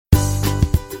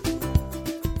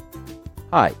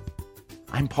Hi,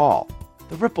 I'm Paul,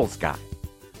 the Ripples guy.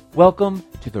 Welcome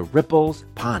to the Ripples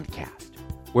Podcast,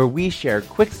 where we share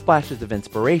quick splashes of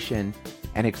inspiration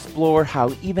and explore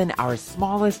how even our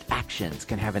smallest actions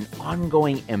can have an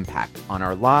ongoing impact on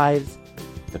our lives,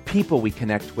 the people we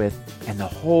connect with, and the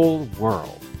whole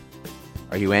world.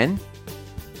 Are you in?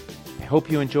 I hope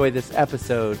you enjoy this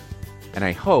episode, and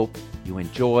I hope you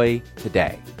enjoy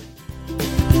today.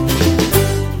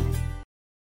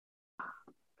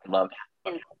 Love that.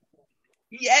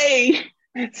 Yay!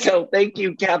 So thank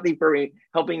you, Kathy, for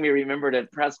helping me remember to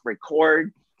press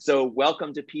record. So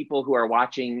welcome to people who are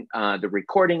watching the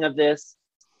recording of this.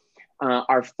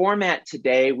 Our format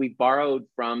today, we borrowed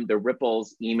from the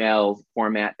Ripples email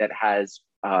format that has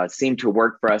seemed to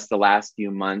work for us the last few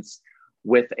months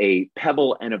with a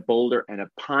pebble and a boulder and a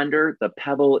ponder. The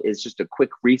pebble is just a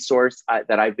quick resource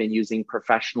that I've been using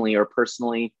professionally or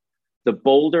personally. The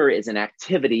boulder is an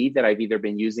activity that I've either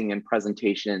been using in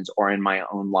presentations or in my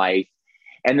own life.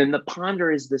 And then the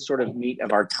ponder is the sort of meat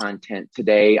of our content.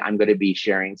 Today, I'm going to be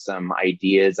sharing some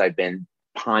ideas. I've been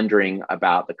pondering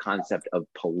about the concept of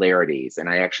polarities. And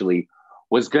I actually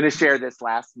was going to share this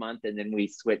last month, and then we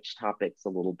switched topics a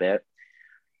little bit.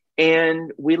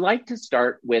 And we like to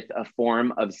start with a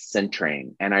form of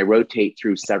centering. And I rotate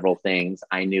through several things.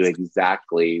 I knew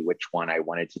exactly which one I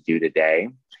wanted to do today.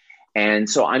 And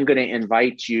so I'm going to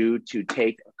invite you to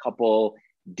take a couple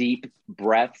deep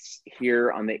breaths here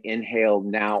on the inhale,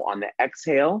 now on the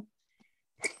exhale.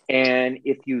 And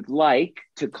if you'd like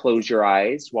to close your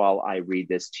eyes while I read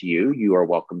this to you, you are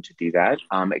welcome to do that,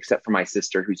 except for my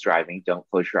sister who's driving. Don't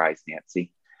close your eyes, Nancy.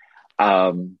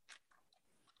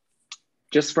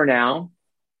 Just for now,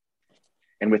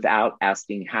 and without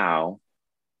asking how,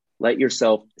 let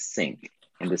yourself sink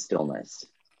into stillness.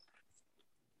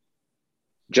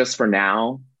 Just for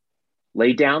now,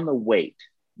 lay down the weight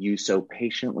you so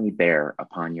patiently bear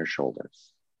upon your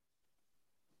shoulders.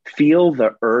 Feel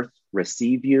the earth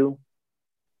receive you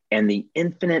and the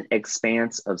infinite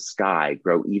expanse of sky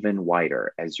grow even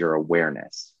wider as your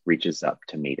awareness reaches up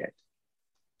to meet it.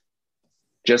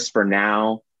 Just for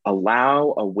now,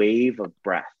 allow a wave of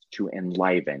breath to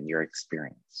enliven your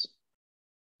experience.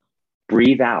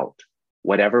 Breathe out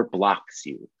whatever blocks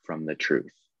you from the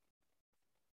truth.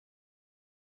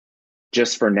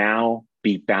 Just for now,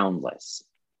 be boundless,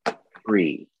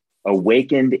 free,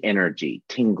 awakened energy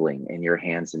tingling in your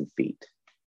hands and feet.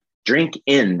 Drink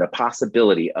in the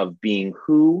possibility of being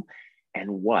who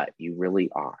and what you really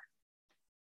are.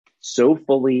 So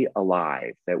fully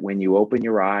alive that when you open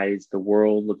your eyes, the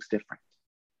world looks different.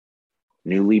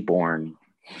 Newly born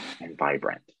and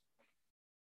vibrant.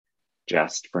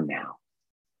 Just for now.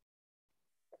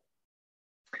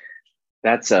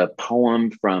 That's a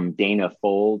poem from Dana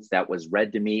Folds that was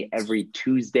read to me every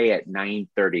Tuesday at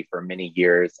 9:30 for many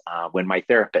years when my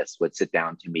therapist would sit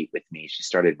down to meet with me. She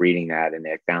started reading that and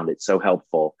I found it so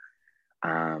helpful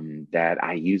that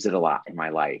I use it a lot in my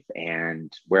life.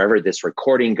 And wherever this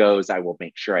recording goes, I will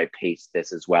make sure I paste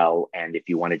this as well. And if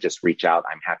you want to just reach out,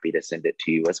 I'm happy to send it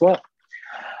to you as well.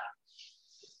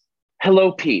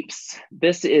 Hello, peeps.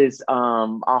 This is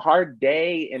a hard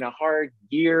day and a hard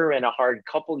year and a hard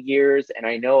couple years. And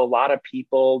I know a lot of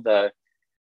people, the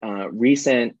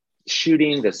recent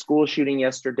shooting, the school shooting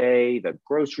yesterday, the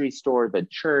grocery store, the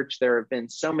church, there have been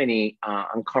so many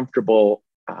uncomfortable,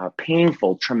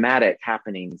 painful, traumatic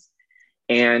happenings.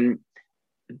 And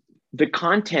the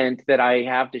content that I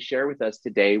have to share with us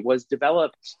today was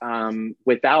developed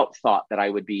without thought that I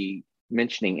would be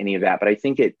mentioning any of that, but I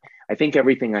think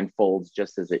everything unfolds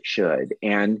just as it should.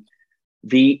 And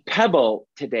the pebble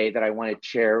today that I want to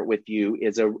share with you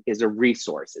is a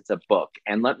resource. It's a book.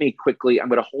 And let me quickly, I'm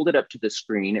going to hold it up to the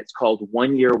screen. It's called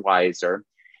 1 Year Wiser.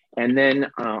 And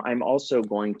then I'm also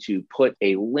going to put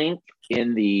a link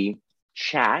in the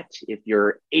chat if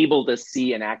you're able to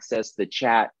see and access the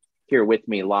chat here with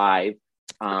me live.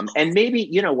 And maybe,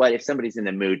 you know what, if somebody's in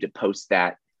the mood to post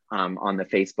that on the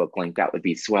Facebook link, that would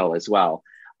be swell as well.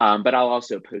 But I'll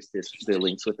also post the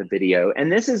links with the video.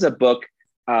 And this is a book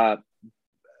by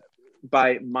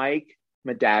Mike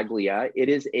Medaglia. It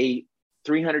is a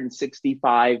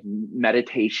 365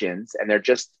 meditations, and they're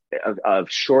just a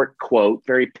short quote,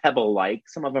 very pebble-like.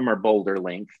 Some of them are boulder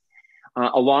length,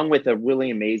 along with a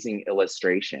really amazing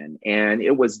illustration. And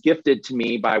it was gifted to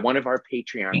me by one of our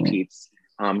Patreon peeps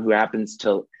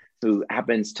who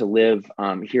happens to live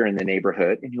here in the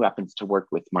neighborhood and who happens to work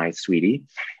with my sweetie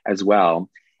as well.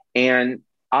 And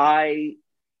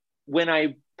when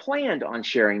I planned on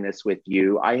sharing this with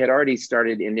you, I had already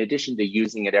started, in addition to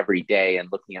using it every day and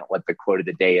looking at what the quote of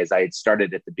the day is, I had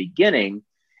started at the beginning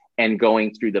and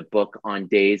going through the book on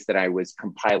days that I was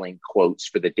compiling quotes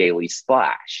for the Daily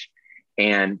Splash.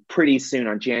 And pretty soon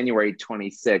on January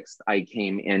 26th, I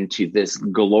came into this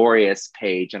glorious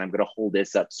page, and I'm going to hold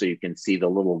this up so you can see the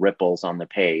little ripples on the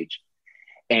page.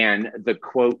 And the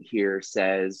quote here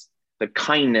says, "The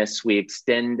kindness we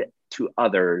extend to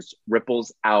others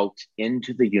ripples out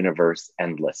into the universe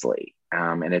endlessly."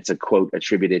 And it's a quote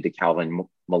attributed to Calvin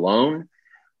Malone,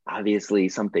 obviously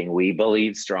something we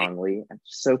believe strongly, and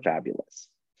so fabulous.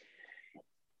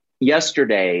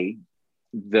 Yesterday,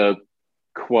 the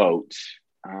quote,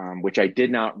 which I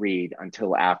did not read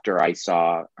until after I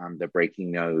saw the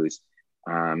breaking news,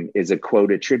 is a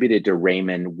quote attributed to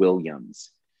Raymond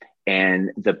Williams.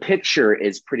 And the picture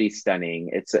is pretty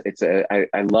stunning.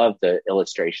 I love the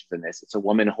illustrations in this. It's a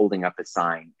woman holding up a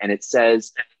sign, and it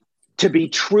says, "To be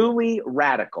truly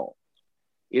radical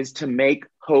is to make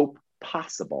hope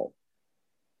possible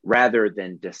rather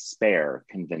than despair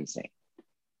convincing."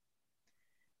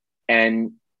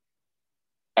 And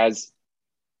as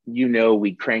you know,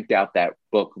 we cranked out that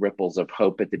book, Ripples of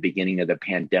Hope, at the beginning of the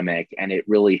pandemic, and it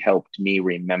really helped me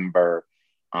remember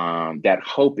that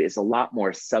hope is a lot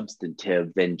more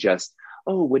substantive than just,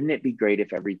 oh, wouldn't it be great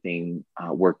if everything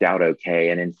worked out okay?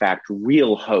 And in fact,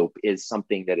 real hope is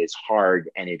something that is hard,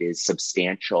 and it is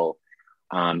substantial,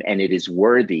 and it is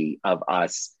worthy of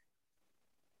us,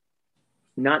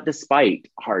 not despite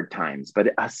hard times,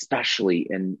 but especially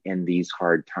in these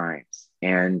hard times.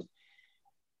 And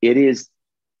it is,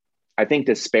 I think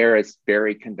despair is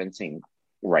very convincing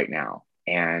right now.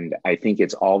 And I think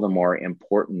it's all the more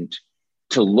important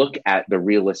to look at the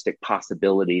realistic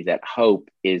possibility that hope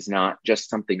is not just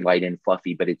something light and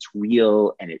fluffy, but it's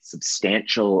real and it's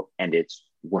substantial and it's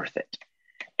worth it.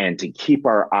 And to keep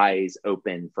our eyes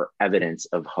open for evidence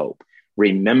of hope.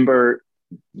 Remember,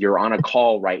 you're on a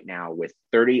call right now with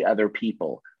 30 other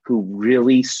people who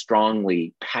really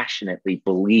strongly, passionately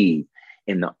believe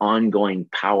in the ongoing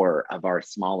power of our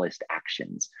smallest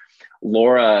actions.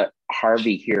 Laura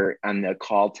Harvey here on the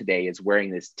call today is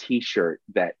wearing this t-shirt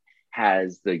that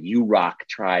has the UROCK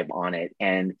tribe on it.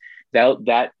 And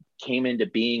that came into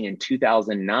being in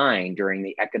 2009 during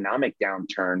the economic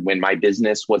downturn, when my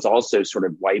business was also sort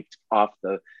of wiped off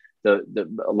a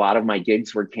lot of my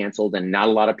gigs were canceled and not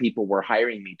a lot of people were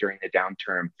hiring me during the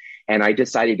downturn. And I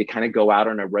decided to kind of go out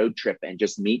on a road trip and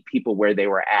just meet people where they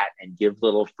were at and give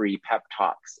little free pep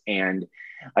talks. And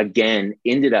again,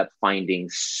 ended up finding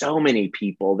so many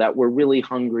people that were really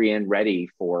hungry and ready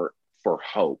for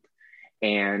hope.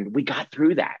 And we got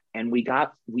through that, and we've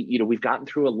gotten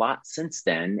through a lot since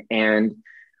then. And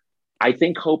I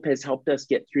think hope has helped us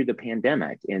get through the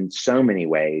pandemic in so many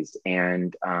ways.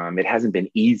 And it hasn't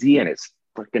been easy, and it's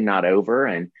freaking not over.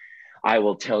 And I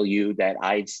will tell you that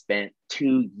I've spent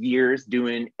 2 years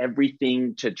doing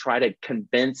everything to try to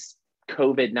convince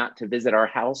COVID not to visit our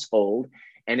household.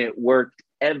 And it worked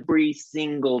every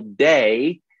single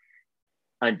day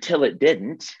until it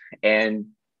didn't. And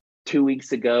 2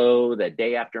 weeks ago, the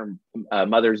day after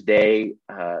Mother's Day,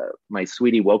 my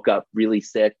sweetie woke up really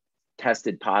sick,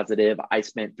 tested positive. I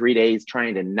spent 3 days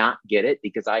trying to not get it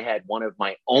because I had one of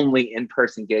my only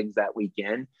in-person gigs that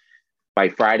weekend. By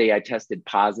Friday, I tested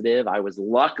positive. I was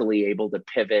luckily able to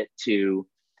pivot to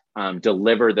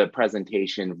deliver the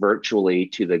presentation virtually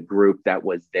to the group that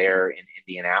was there in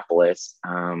Indianapolis,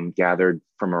 gathered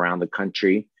from around the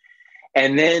country.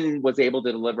 And then was able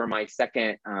to deliver my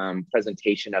second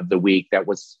presentation of the week that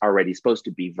was already supposed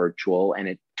to be virtual. And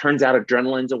it turns out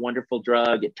adrenaline's a wonderful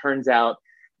drug. It turns out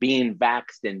being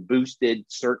vaxxed and boosted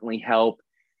certainly helped.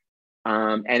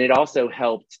 And it also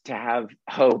helped to have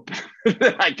hope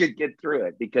that I could get through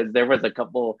it, because there was a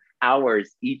couple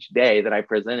hours each day that I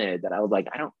presented that I was like,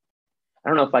 I don't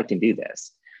know if I can do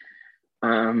this.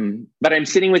 But I'm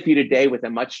sitting with you today with a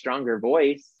much stronger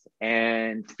voice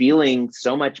and feeling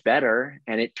so much better.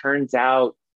 And it turns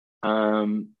out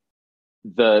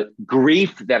the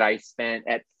grief that I spent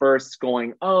at first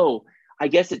going, oh, I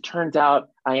guess it turns out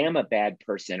I am a bad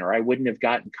person, or I wouldn't have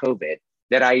gotten COVID,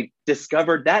 that I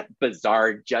discovered that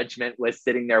bizarre judgment was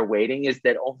sitting there waiting, is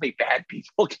that only bad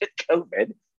people get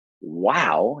COVID.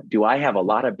 Wow, do I have a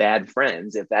lot of bad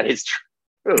friends if that is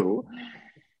true?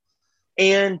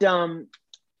 And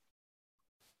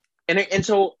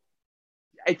so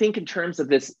I think in terms of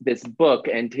this book,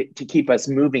 and to keep us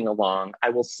moving along, I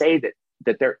will say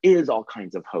that there is all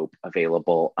kinds of hope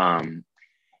available.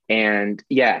 And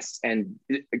yes, and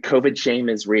COVID shame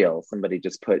is real. Somebody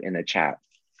just put in a chat.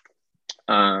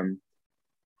 And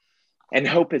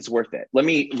hope is worth it. Let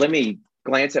me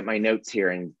glance at my notes here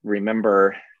and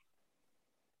remember.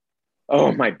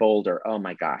 Oh, my boulder. Oh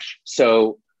my gosh.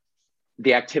 So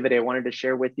the activity I wanted to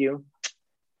share with you,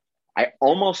 I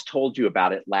almost told you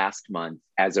about it last month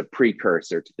as a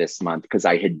precursor to this month because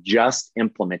I had just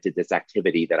implemented this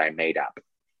activity that I made up.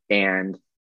 And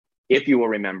if you will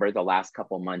remember the last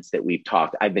couple months that we've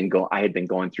talked, I had been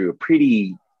going through a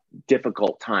pretty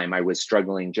difficult time. I was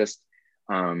struggling, just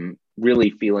really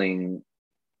feeling,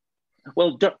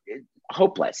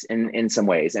 hopeless in some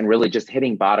ways, and really just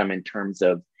hitting bottom in terms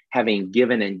of having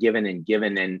given and given and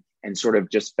given and sort of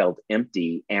just felt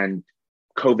empty. And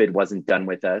COVID wasn't done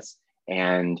with us,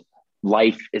 and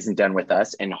life isn't done with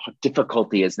us, and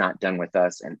difficulty is not done with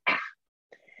us. And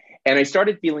I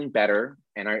started feeling better.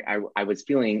 And I was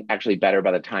feeling actually better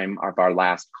by the time of our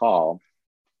last call.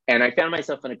 And I found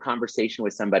myself in a conversation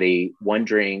with somebody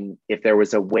wondering if there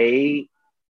was a way,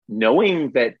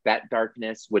 knowing that that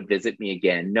darkness would visit me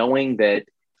again, knowing that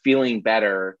feeling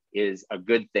better is a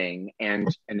good thing,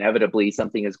 and inevitably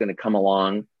something is going to come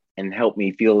along and help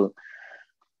me feel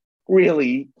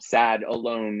really sad,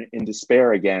 alone, in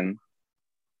despair again.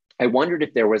 I wondered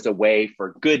if there was a way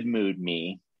for good mood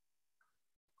me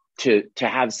to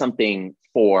have something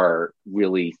for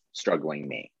really struggling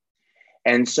me.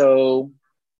 And so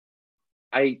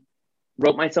I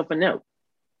wrote myself a note,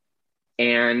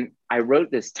 and I wrote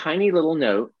this tiny little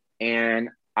note, and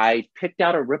I picked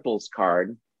out a Ripples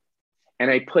card,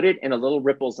 and I put it in a little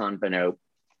Ripples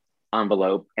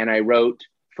envelope, and I wrote,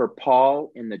 "For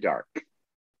Paul in the dark."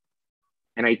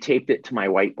 And I taped it to my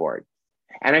whiteboard,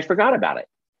 and I forgot about it.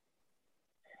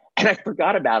 And I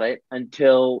forgot about it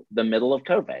until the middle of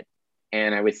COVID.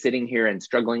 And I was sitting here and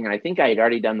struggling. And I think I had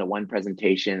already done the one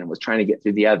presentation and was trying to get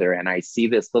through the other. And I see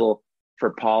this little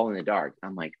 "For Paul in the dark."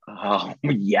 I'm like, oh,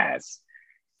 yes.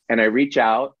 And I reach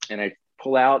out and I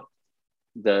pull out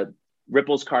the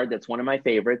Ripples card that's one of my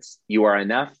favorites. "You are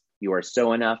enough. You are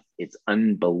so enough. It's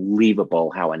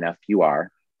unbelievable how enough you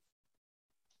are."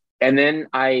 And then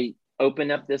I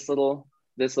open up this little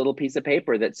piece of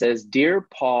paper that says, "Dear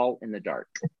Paul in the dark,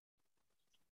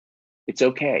 it's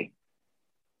okay.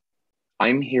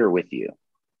 I'm here with you.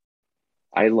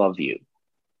 I love you.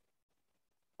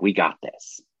 We got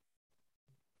this.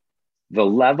 The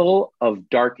level of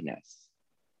darkness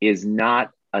is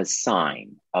not a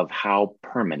sign of how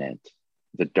permanent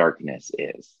the darkness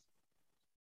is.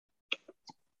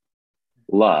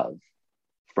 Love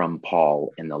from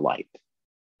Paul in the light."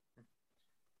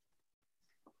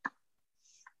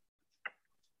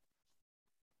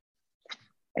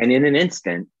 And in an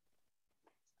instant,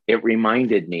 it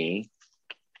reminded me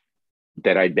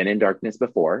that I'd been in darkness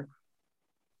before,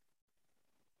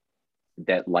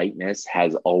 that lightness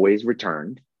has always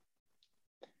returned,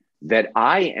 that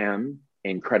I am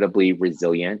incredibly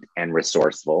resilient and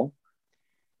resourceful,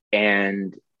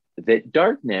 and that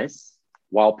darkness,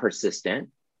 while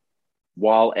persistent,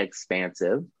 while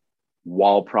expansive,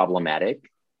 while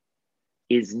problematic,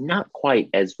 is not quite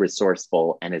as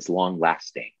resourceful and as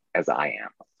long-lasting as I am.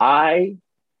 I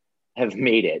have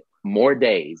made it more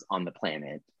days on the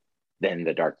planet than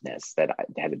the darkness that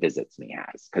visits me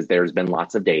has, because there's been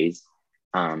lots of days,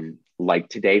 like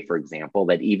today, for example,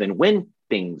 that even when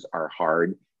things are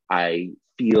hard, I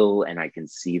feel and I can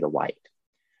see the light.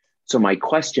 So my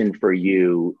question for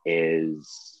you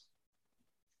is,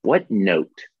 what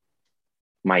note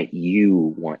might you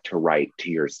want to write to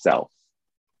yourself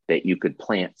that you could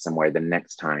plant somewhere the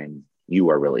next time you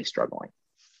are really struggling?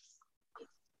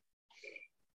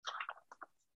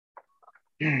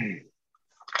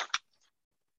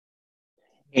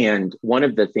 And one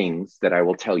of the things that I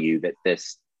will tell you that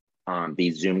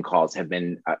these Zoom calls have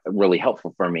been really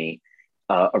helpful for me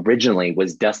originally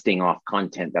was dusting off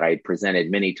content that I had presented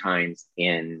many times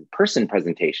in person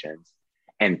presentations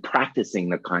and practicing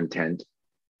the content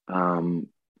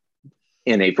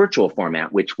in a virtual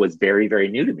format, which was very, very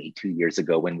new to me 2 years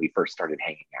ago when we first started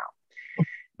hanging out.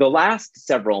 The last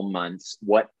several months,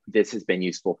 what this has been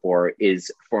useful for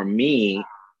is for me,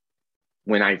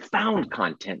 when I found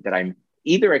content that I'm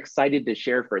either excited to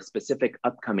share for a specific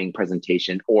upcoming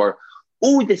presentation, or,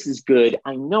 oh, this is good,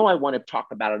 I know I want to talk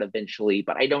about it eventually,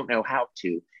 but I don't know how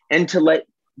to, and to let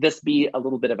this be a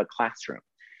little bit of a classroom.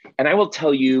 And I will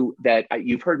tell you that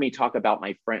you've heard me talk about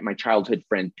my childhood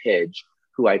friend, Pidge,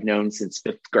 who I've known since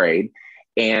 5th grade.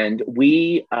 And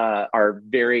we are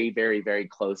very, very, very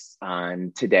close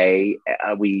today.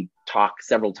 We talk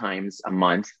several times a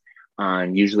month,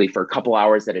 usually for a couple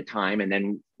hours at a time. And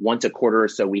then once a quarter or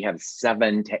so, we have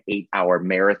 7 to 8 hour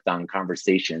marathon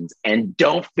conversations and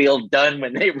don't feel done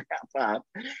when they wrap up.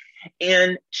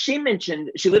 And she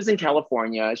mentioned she lives in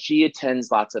California. She attends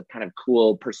lots of kind of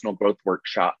cool personal growth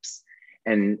workshops,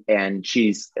 and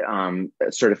she's a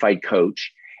certified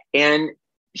coach. And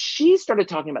she started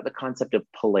talking about the concept of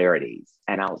polarities.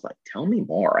 And I was like, tell me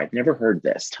more. I've never heard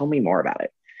this. Tell me more about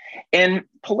it. And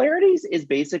polarities is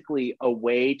basically a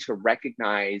way to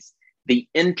recognize the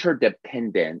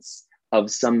interdependence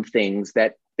of some things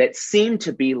that seem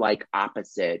to be like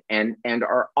opposite and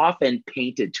are often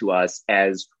painted to us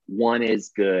as one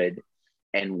is good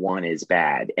and one is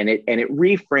bad. And it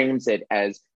reframes it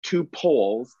as two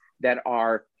poles that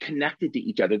are connected to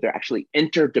each other. They're actually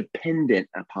interdependent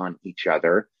upon each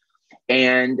other.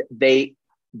 And they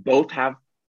both have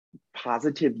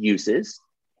positive uses.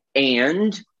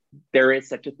 And there is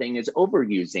such a thing as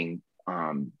overusing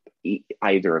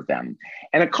either of them.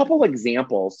 And a couple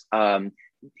examples,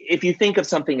 if you think of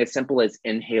something as simple as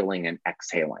inhaling and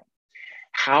exhaling,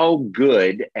 how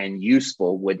good and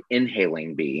useful would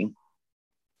inhaling be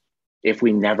if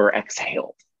we never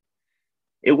exhaled?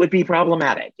 It would be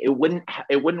problematic. It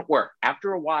wouldn't work.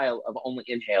 After a while of only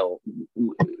inhale,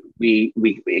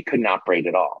 it couldn't operate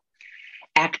at all.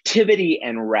 Activity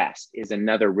and rest is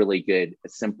another really good,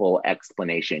 simple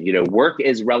explanation. Work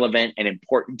is relevant and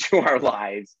important to our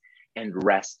lives, and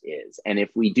rest is. And if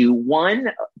we do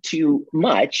one too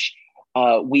much,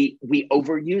 we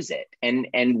overuse it,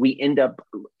 and we end up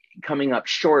coming up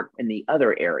short in the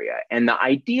other area. And the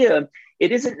idea,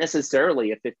 it isn't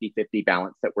necessarily a 50-50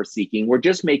 balance that we're seeking. We're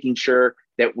just making sure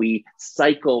that we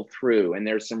cycle through. And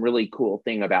there's some really cool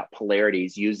thing about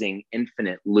polarities using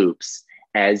infinite loops.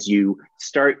 As you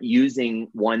start using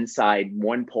one side,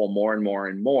 one pole more and more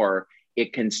and more, you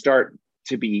can start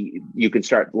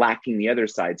lacking the other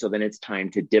side. So then it's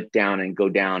time to dip down and go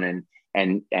down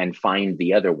and find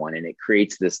the other one. And it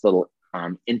creates this little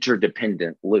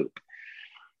interdependent loop.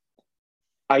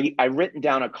 I've written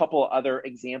down a couple other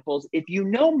examples. If you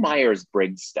know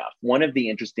Myers-Briggs stuff, one of the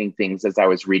interesting things as I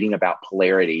was reading about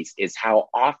polarities is how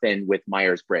often with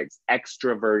Myers-Briggs,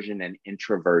 extroversion and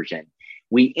introversion,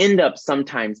 we end up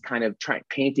sometimes kind of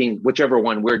painting whichever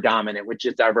one we're dominant,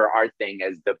 whichever our thing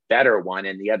as the better one,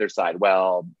 and the other side,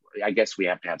 well, I guess we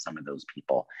have to have some of those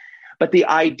people. But the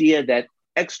idea that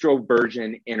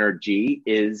extroversion energy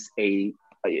is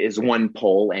one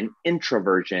pole and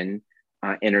introversion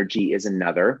energy is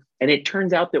another. And it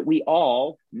turns out that we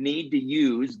all need to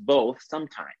use both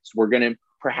sometimes. We're going to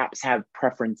perhaps have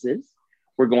preferences.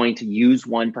 We're going to use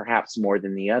one perhaps more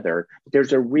than the other. But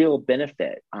there's a real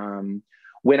benefit.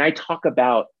 When I talk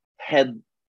about head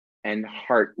and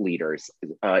heart leaders,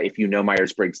 if you know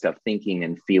Myers-Briggs stuff, thinking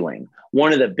and feeling,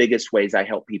 one of the biggest ways I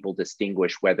help people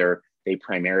distinguish whether they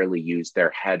primarily use their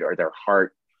head or their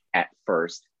heart at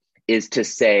first is to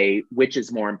say which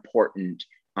is more important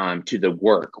to the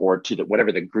work or to the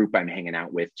whatever the group I'm hanging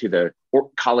out with, to the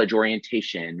college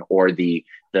orientation or the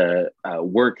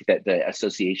work that the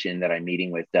association that I'm meeting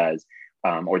with does,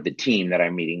 or the team that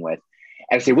I'm meeting with.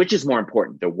 And I say, which is more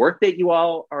important, the work that you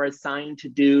all are assigned to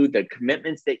do, the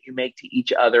commitments that you make to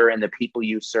each other and the people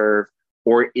you serve,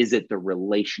 or is it the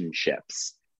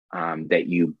relationships that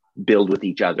you build with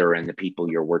each other and the people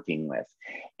you're working with?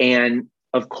 And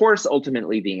of course,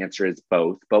 ultimately, the answer is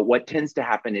both. But what tends to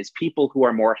happen is people who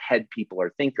are more head people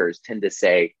or thinkers tend to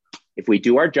say, if we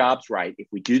do our jobs right, if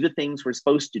we do the things we're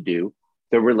supposed to do,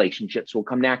 the relationships will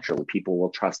come naturally. People will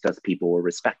trust us. People will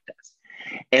respect us.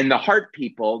 And the heart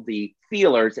people, the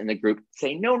feelers in the group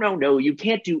say, no, you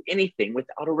can't do anything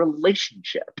without a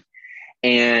relationship.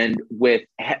 And when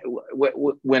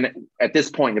at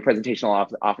this point in the presentation, I'll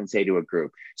often say to a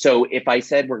group, so if I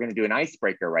said we're going to do an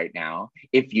icebreaker right now,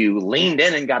 if you leaned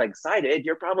in and got excited,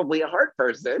 you're probably a heart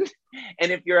person.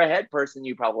 And if you're a head person,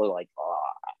 you probably like,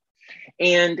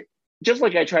 And just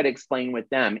like I try to explain with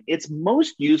them, it's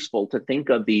most useful to think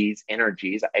of these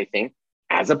energies, I think,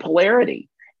 as a polarity,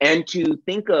 and to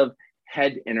think of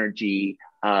head energy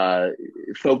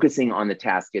focusing on the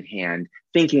task at hand,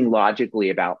 thinking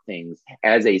logically about things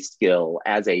as a skill,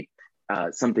 as a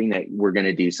something that we're going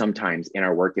to do sometimes in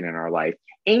our work and in our life.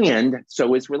 And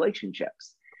so is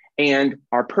relationships. And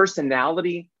our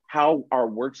personality, how our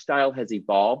work style has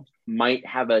evolved, might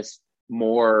have us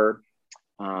more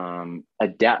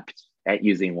adept at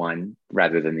using one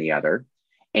rather than the other.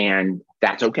 And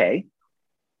that's okay,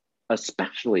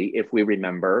 especially if we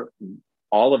remember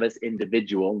all of us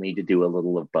individual need to do a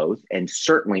little of both. And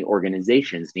certainly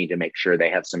organizations need to make sure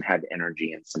they have some head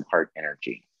energy and some heart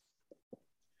energy.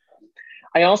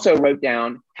 I also wrote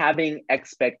down having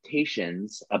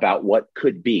expectations about what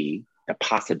could be, the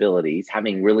possibilities,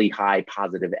 having really high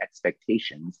positive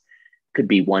expectations could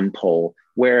be one pole,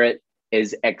 where it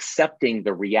is accepting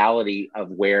the reality of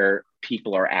where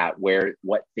people are at,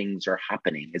 what things are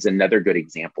happening is another good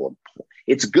example of.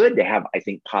 It's good to have, I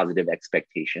think, positive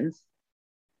expectations.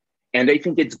 And I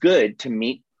think it's good to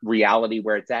meet reality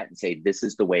where it's at and say, this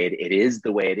is the way it is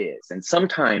the way it is. And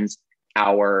sometimes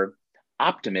our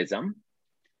optimism,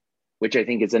 which I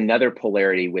think is another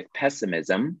polarity with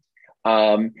pessimism,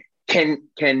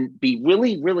 can be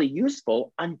really, really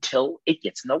useful until it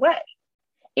gets in the way.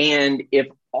 And if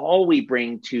all we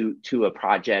bring to a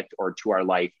project or to our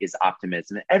life is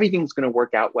optimism, everything's going to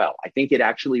work out well. I think it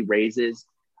actually raises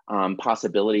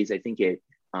possibilities. I think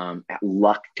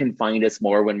luck can find us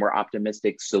more when we're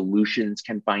optimistic. Solutions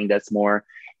can find us more.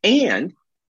 And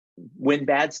when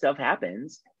bad stuff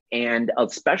happens, and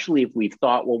especially if we've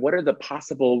thought, well, what are the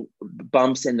possible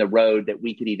bumps in the road that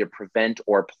we could either prevent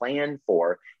or plan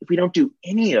for? If we don't do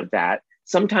any of that,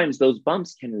 sometimes those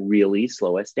bumps can really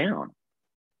slow us down.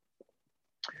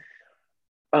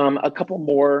 A couple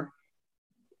more.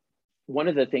 One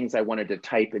of the things I wanted to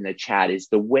type in the chat is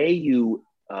the way you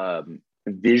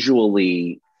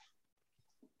visually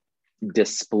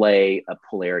display a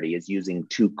polarity is using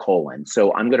 2 colons.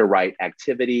 So I'm going to write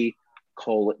activity,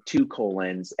 2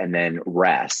 colons, and then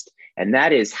rest. And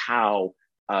that is how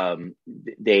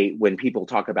when people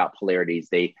talk about polarities,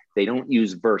 they don't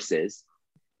use versus,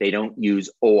 they don't use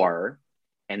or,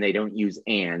 and they don't use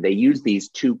and. They use these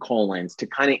 2 colons to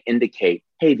kind of indicate,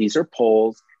 hey, these are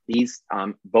poles. These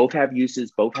both have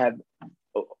uses, both have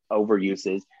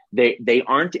overuses. They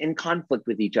aren't in conflict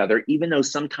with each other, even though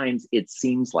sometimes it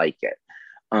seems like it.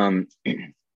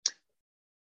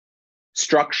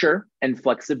 Structure and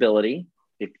flexibility.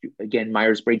 Again,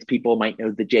 Myers-Briggs people might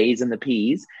know the J's and the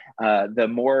P's.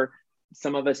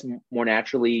 Some of us more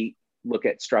naturally look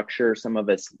at structure. Some of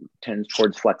us tend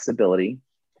towards flexibility.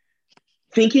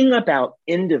 Thinking about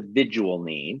individual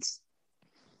needs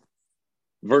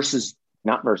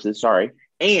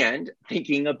and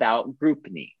thinking about group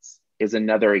needs is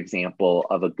another example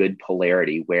of a good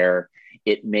polarity where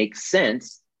it makes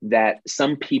sense that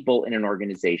some people in an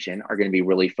organization are going to be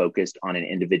really focused on an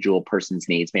individual person's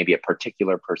needs, maybe a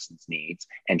particular person's needs,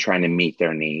 and trying to meet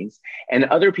their needs. And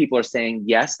other people are saying,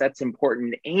 yes, that's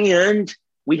important. And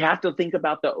we have to think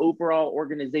about the overall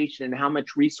organization and how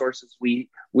much resources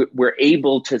we're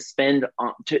able to spend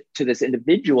on, to this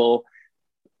individual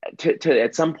to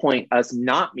at some point us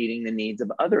not meeting the needs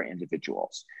of other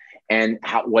individuals. And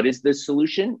what is the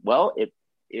solution? Well,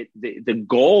 the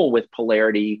goal with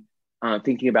polarity,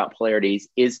 thinking about polarities,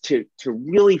 is to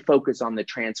really focus on the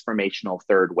transformational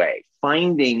third way,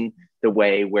 finding the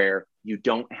way where you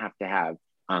don't have to have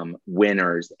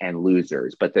winners and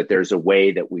losers, but that there's a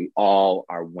way that we all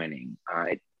are winning.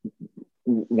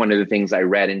 One of the things I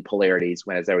read in polarities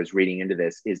as I was reading into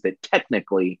this is that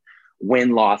technically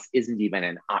win-loss isn't even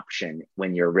an option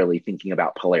when you're really thinking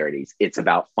about polarities. It's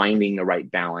about finding the right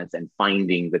balance and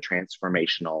finding the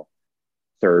transformational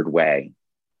third way.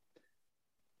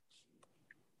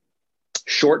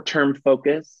 Short-term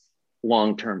focus,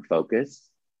 long-term focus,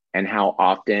 and how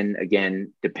often,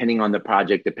 again, depending on the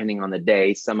project, depending on the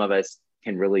day, some of us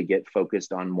can really get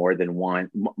focused on more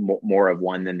of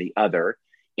one than the other.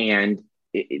 And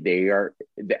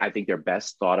I think they're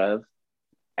best thought of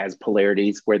as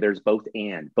polarities where there's both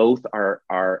and. Both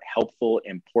are helpful,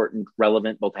 important,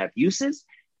 relevant, both have uses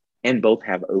and both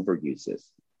have overuses.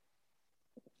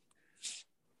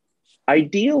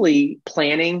 Ideally,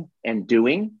 planning and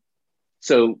doing.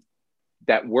 So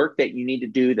that work that you need to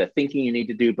do, the thinking you need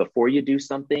to do before you do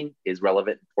something is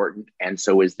relevant, important, and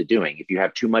so is the doing. If you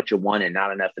have too much of one and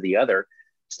not enough of the other,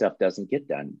 stuff doesn't get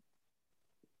done.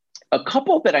 A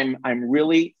couple that I'm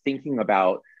really thinking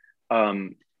about,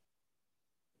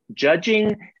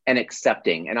 judging and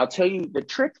accepting. And I'll tell you the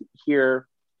trick here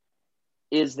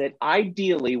is that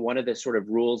ideally one of the sort of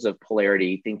rules of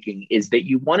polarity thinking is that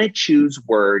you want to choose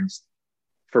words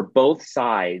for both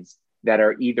sides that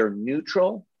are either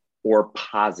neutral or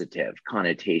positive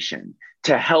connotation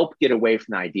to help get away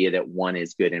from the idea that one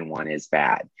is good and one is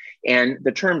bad. And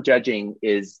the term judging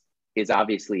is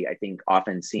obviously, I think,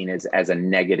 often seen as a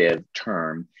negative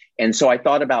term. And so I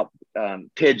thought about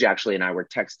Pidge actually, and I were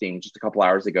texting just a couple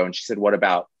hours ago, and she said, what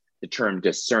about the term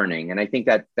discerning? And I think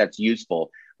that's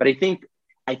useful. But I think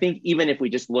even if we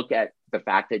just look at the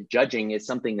fact that judging is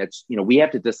something that's, we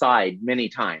have to decide many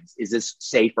times, is this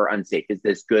safe or unsafe? Is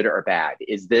this good or bad?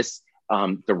 Is this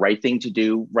the right thing to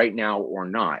do right now or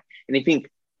not? And I think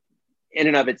in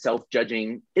and of itself,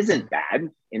 judging isn't bad.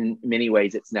 In many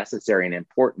ways, it's necessary and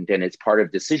important, and it's part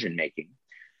of decision making.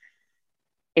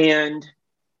 And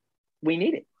we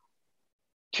need it.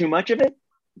 Too much of it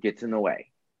gets in the way.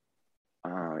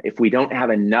 If we don't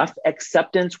have enough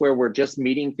acceptance where we're just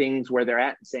meeting things where they're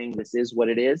at and saying this is what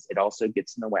it is, it also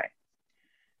gets in the way.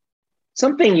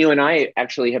 Something you and I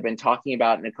actually have been talking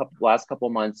about in last couple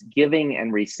months, giving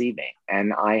and receiving.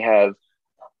 And I have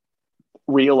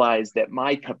realized that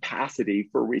my capacity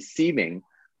for receiving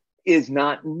is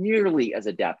not nearly as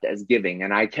adept as giving.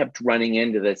 And I kept running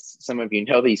into this. Some of you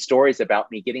know these stories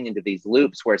about me getting into these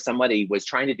loops where somebody was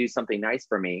trying to do something nice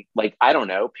for me, like, I don't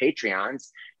know, Patreons,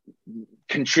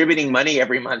 contributing money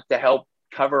every month to help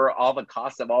cover all the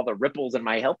costs of all the ripples in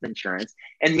my health insurance,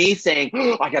 and me saying,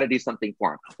 oh, I got to do something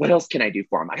for him. What else can I do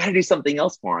for him? I got to do something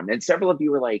else for him. And several of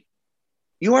you were like,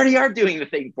 you already are doing the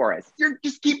thing for us. You're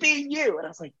just keep being you. And I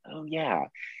was like, oh yeah,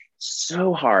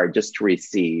 so hard just to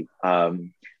receive.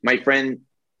 My friend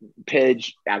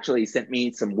Pidge actually sent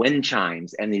me some wind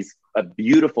chimes and these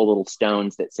beautiful little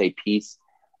stones that say peace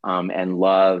and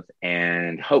love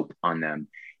and hope on them.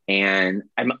 And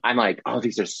I'm like, oh,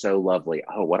 these are so lovely.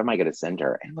 Oh, what am I going to send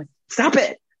her? And I'm like, stop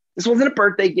it. This wasn't a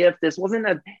birthday gift. This wasn't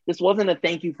a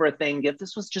thank you for a thing gift.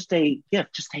 This was just a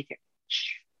gift. Just take it.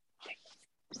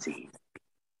 See,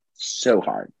 so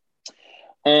hard.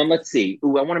 Let's see.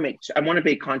 Ooh, I want to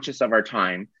be conscious of our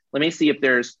time. Let me see if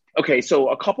there's, okay, so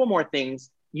a couple more things.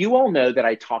 You all know that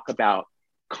I talk about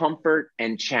comfort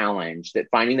and challenge, that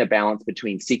finding the balance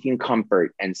between seeking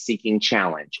comfort and seeking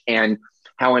challenge, and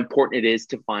how important it is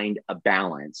to find a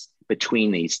balance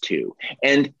between these two.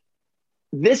 And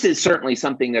this is certainly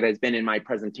something that has been in my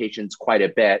presentations quite a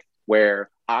bit, where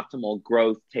optimal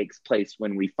growth takes place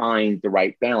when we find the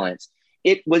right balance.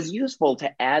 It was useful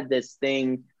to add this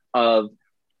thing of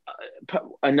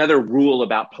another rule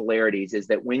about polarities is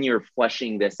that when you're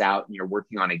fleshing this out and you're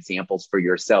working on examples for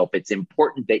yourself, it's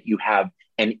important that you have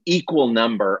an equal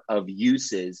number of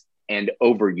uses and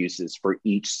overuses for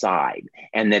each side.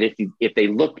 And that if they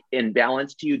look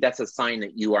imbalanced to you, that's a sign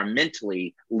that you are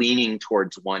mentally leaning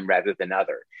towards one rather than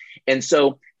other. And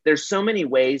so there's so many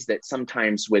ways that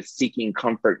sometimes with seeking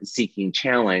comfort and seeking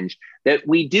challenge that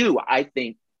we do, I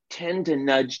think, tend to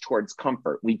nudge towards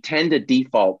comfort. We tend to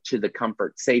default to the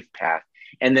comfort safe path.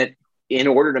 And that in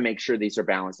order to make sure these are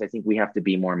balanced, I think we have to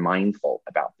be more mindful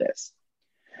about this.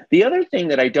 The other thing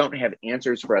that I don't have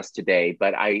answers for us today,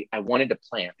 but I wanted to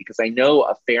plant, because I know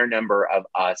a fair number of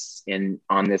us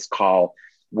on this call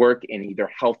work in either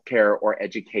healthcare or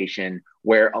education,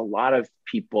 where a lot of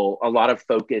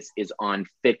focus is on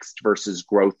fixed versus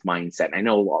growth mindset. I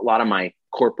know a lot of my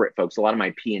corporate folks, a lot of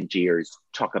my P&Gers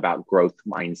talk about growth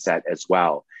mindset as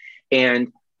well.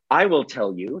 And I will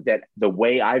tell you that the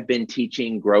way I've been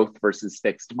teaching growth versus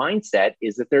fixed mindset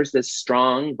is that there's this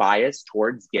strong bias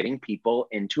towards getting people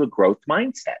into a growth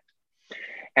mindset.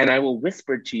 And I will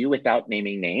whisper to you, without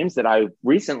naming names, that I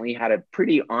recently had a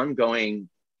pretty ongoing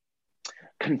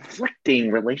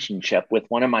conflicting relationship with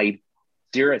one of my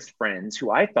dearest friends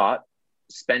who I thought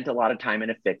spent a lot of time in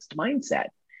a fixed mindset.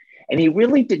 And he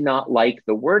really did not like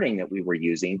the wording that we were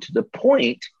using, to the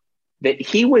point that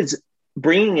he was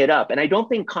bringing it up. And I don't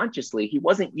think consciously, he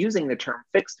wasn't using the term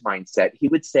fixed mindset. He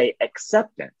would say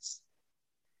acceptance.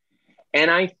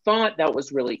 And I thought that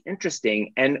was really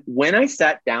interesting. And when I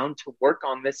sat down to work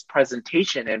on this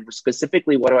presentation, and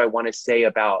specifically, what do I want to say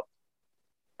about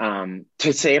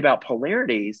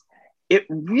polarities, it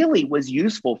really was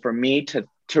useful for me to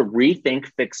rethink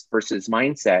fixed versus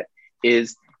mindset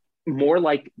is more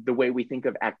like the way we think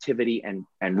of activity and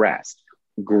rest,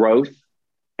 growth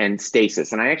and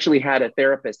stasis. And I actually had a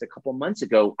therapist a couple months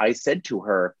ago. I said to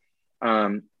her,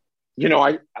 I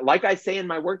say in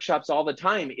my workshops all the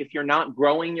time, if you're not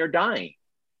growing, you're dying.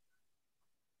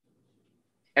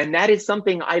 And that is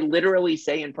something I literally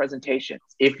say in presentations.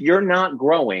 If you're not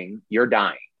growing, you're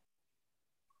dying.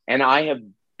 And I have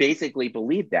basically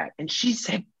believed that. And she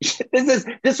said,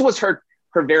 this was her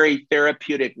very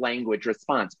therapeutic language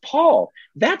response. Paul,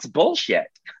 that's bullshit.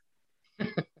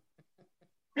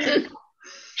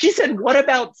 She said, what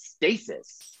about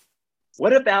stasis?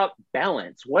 What about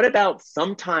balance? What about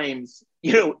sometimes,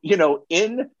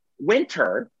 in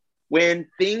winter, when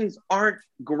things aren't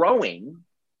growing,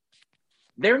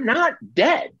 they're not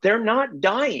dead. They're not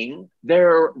dying.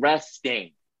 They're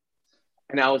resting.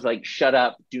 And I was like, shut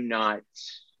up. Do not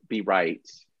be right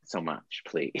so much,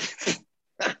 please.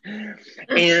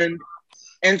 And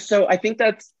so I think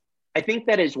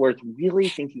that is worth really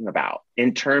thinking about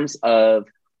in terms of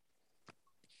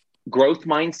growth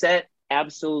mindset.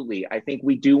 Absolutely. I think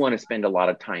we do want to spend a lot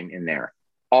of time in there.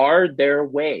 Are there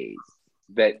ways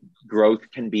that growth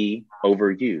can be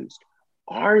overused?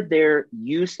 Are there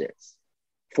uses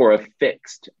for a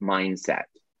fixed mindset?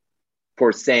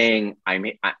 For saying,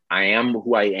 I am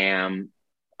who I am,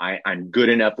 I'm good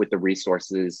enough with the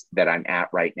resources that I'm at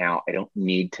right now. I don't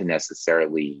need to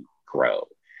necessarily grow.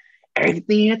 And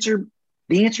the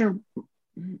answer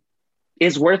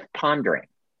is worth pondering.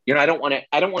 I don't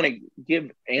want to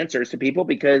give answers to people,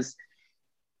 because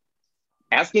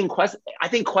asking questions, I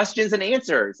think questions and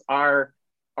answers are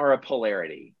are a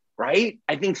polarity, right?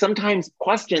 I think sometimes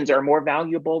questions are more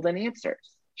valuable than answers.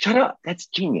 Shut up. That's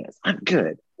genius. I'm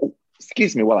good. Oh,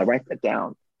 excuse me while I write that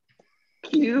down.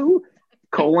 Q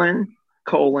colon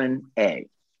A.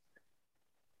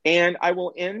 And I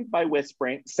will end by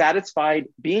whispering,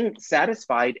 being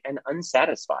satisfied and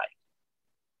unsatisfied.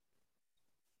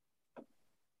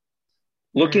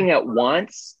 Looking at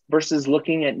wants versus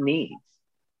looking at needs.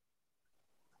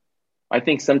 I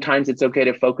think sometimes it's okay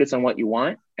to focus on what you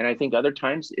want. And I think other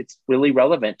times it's really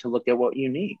relevant to look at what you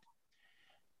need.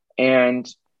 And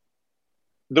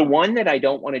the one that I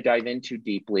don't want to dive into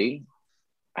deeply,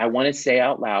 I want to say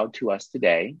out loud to us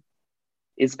today,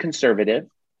 is conservative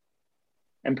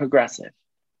and progressive.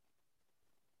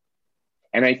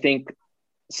 And I think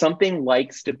something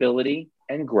like stability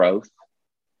and growth,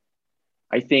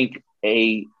 I think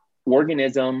a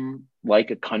organism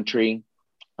like a country,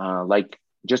 like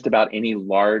just about any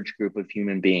large group of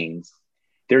human beings,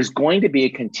 there's going to be a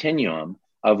continuum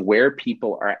of where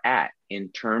people are at in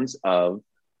terms of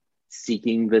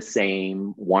seeking the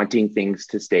same, wanting things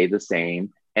to stay the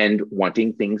same, and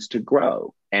wanting things to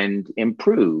grow and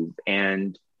improve,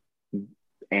 and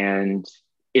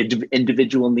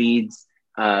individual needs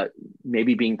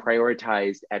maybe being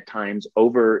prioritized at times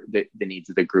over the needs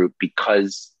of the group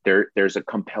because there's a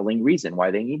compelling reason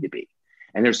why they need to be.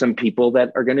 And there's some people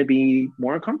that are going to be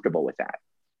more uncomfortable with that.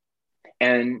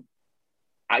 And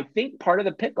I think part of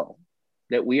the pickle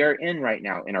that we are in right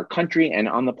now in our country and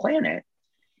on the planet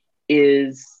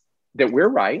is that we're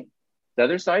right, the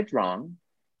other side's wrong,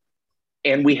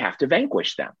 and we have to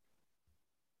vanquish them.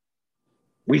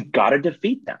 We've got to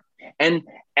defeat them. And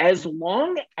as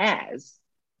long as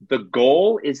the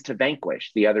goal is to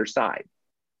vanquish the other side,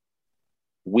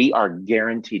 we are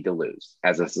guaranteed to lose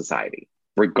as a society,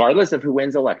 regardless of who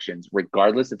wins elections,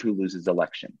 regardless of who loses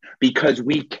election, because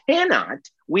we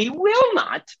will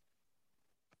not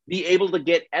be able to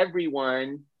get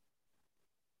everyone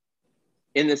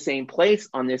in the same place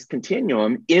on this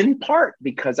continuum, in part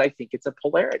because I think it's a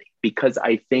polarity, because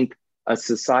I think a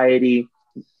society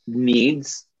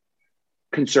needs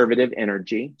conservative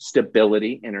energy,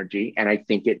 stability energy, and I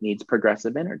think it needs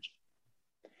progressive energy.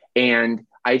 And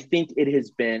I think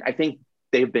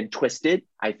they've been twisted.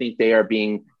 I think they are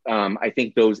being, I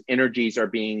think those energies are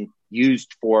being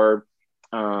used for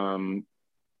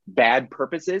bad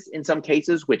purposes in some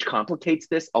cases, which complicates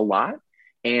this a lot.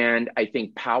 And I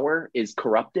think power is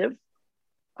corruptive.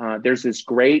 There's this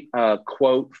great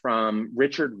quote from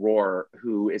Richard Rohr,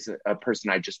 who is a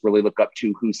person I just really look up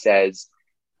to, who says,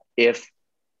 if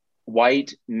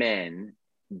white men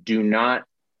do not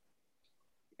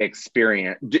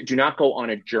go on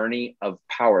a journey of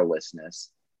powerlessness,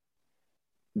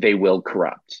 they will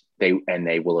corrupt,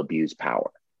 they will abuse power.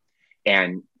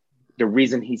 And the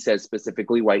reason he says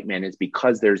specifically white men is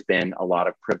because there's been a lot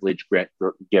of privilege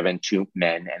given to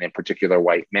men, and in particular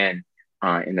white men,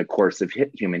 in the course of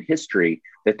human history,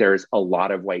 that there's a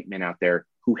lot of white men out there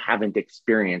who haven't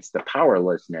experienced the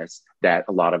powerlessness that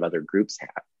a lot of other groups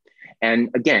have. And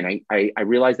again, I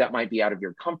realize that might be out of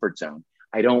your comfort zone.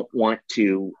 I don't want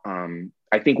to,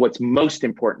 I think what's most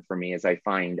important for me as I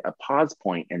find a pause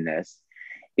point in this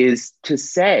is to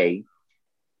say,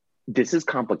 this is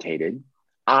complicated.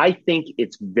 I think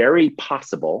it's very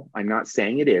possible, I'm not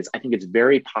saying it is, I think it's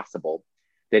very possible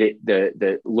that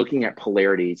the looking at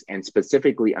polarities and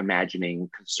specifically imagining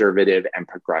conservative and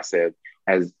progressive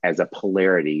as a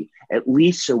polarity, at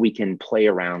least so we can play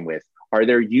around with, are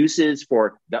there uses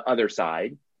for the other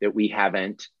side that we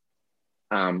haven't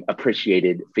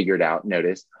appreciated, figured out,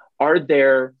 noticed? Are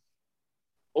there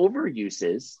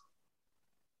overuses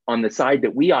on the side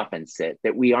that we often sit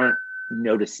that we aren't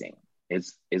noticing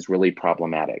is really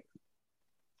problematic?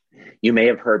 You may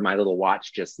have heard my little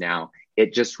watch just now.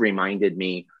 It just reminded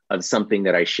me of something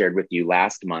that I shared with you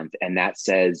last month, and that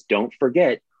says, don't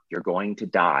forget, you're going to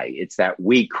die. It's that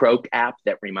UROCK app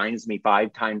that reminds me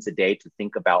 5 times a day to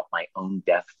think about my own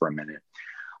death for a minute.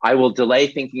 I will delay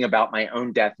thinking about my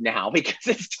own death now because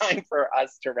it's time for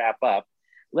us to wrap up.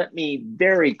 Let me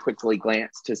very quickly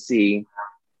glance to see.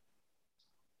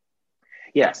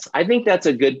 Yes, I think that's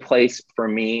a good place for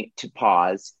me to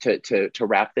pause, to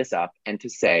wrap this up and to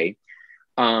say,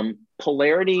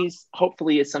 polarities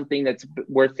hopefully is something that's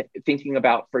worth thinking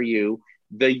about for you.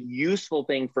 The useful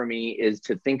thing for me is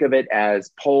to think of it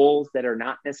as poles that are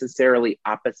not necessarily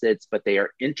opposites, but they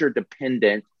are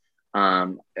interdependent,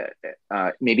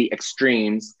 maybe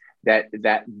extremes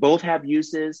that both have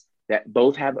uses, that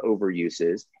both have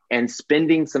overuses, and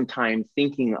spending some time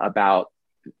thinking about,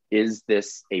 is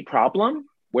this a problem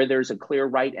where there's a clear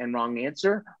right and wrong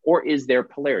answer, or is there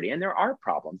polarity? And there are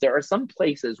problems. There are some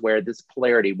places where this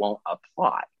polarity won't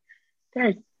apply.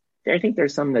 I think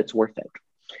there's some that's worth it.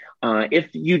 If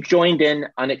you joined in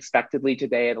unexpectedly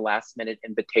today at a last minute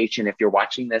invitation, if you're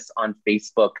watching this on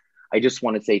Facebook, I just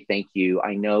want to say thank you.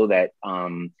 I know that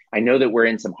we're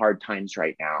in some hard times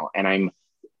right now, and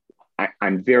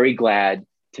I'm very glad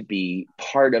to be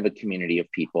part of a community of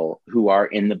people who are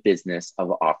in the business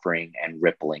of offering and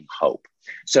rippling hope.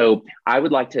 So I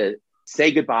would like to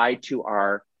say goodbye to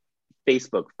our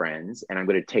Facebook friends, and I'm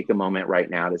going to take a moment right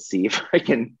now to see if I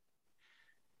can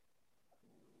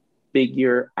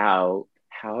figure out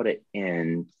how to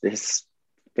end this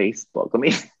Facebook. Let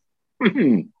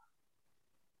me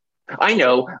I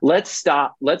know. Let's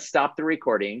stop the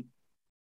recording